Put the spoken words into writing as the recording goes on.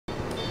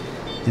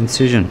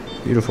incision.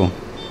 Beautiful.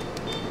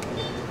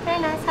 Very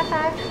nice,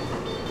 high five.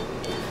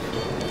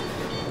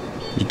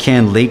 You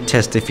can leak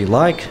test if you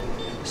like.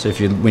 So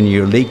when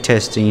you're leak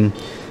testing,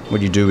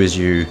 what you do is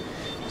you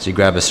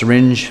grab a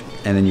syringe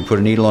and then you put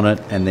a needle on it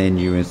and then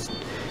you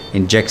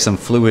inject some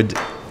fluid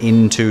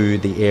into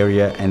the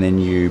area and then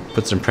you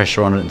put some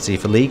pressure on it and see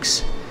if it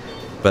leaks.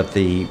 But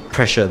the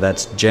pressure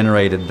that's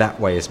generated that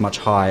way is much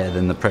higher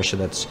than the pressure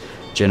that's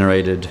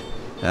generated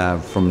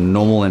from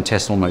normal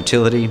intestinal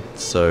motility,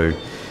 so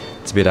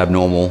it's a bit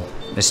abnormal.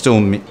 It's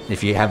still,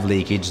 if you have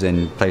leakage,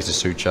 then place a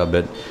suture,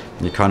 but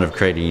you're kind of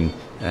creating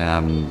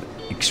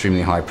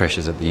extremely high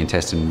pressures that the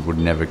intestine would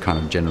never kind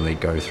of generally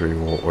go through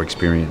or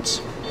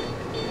experience.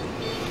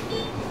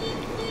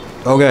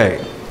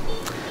 Okay,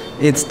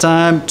 it's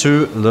time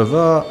to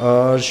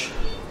lavage.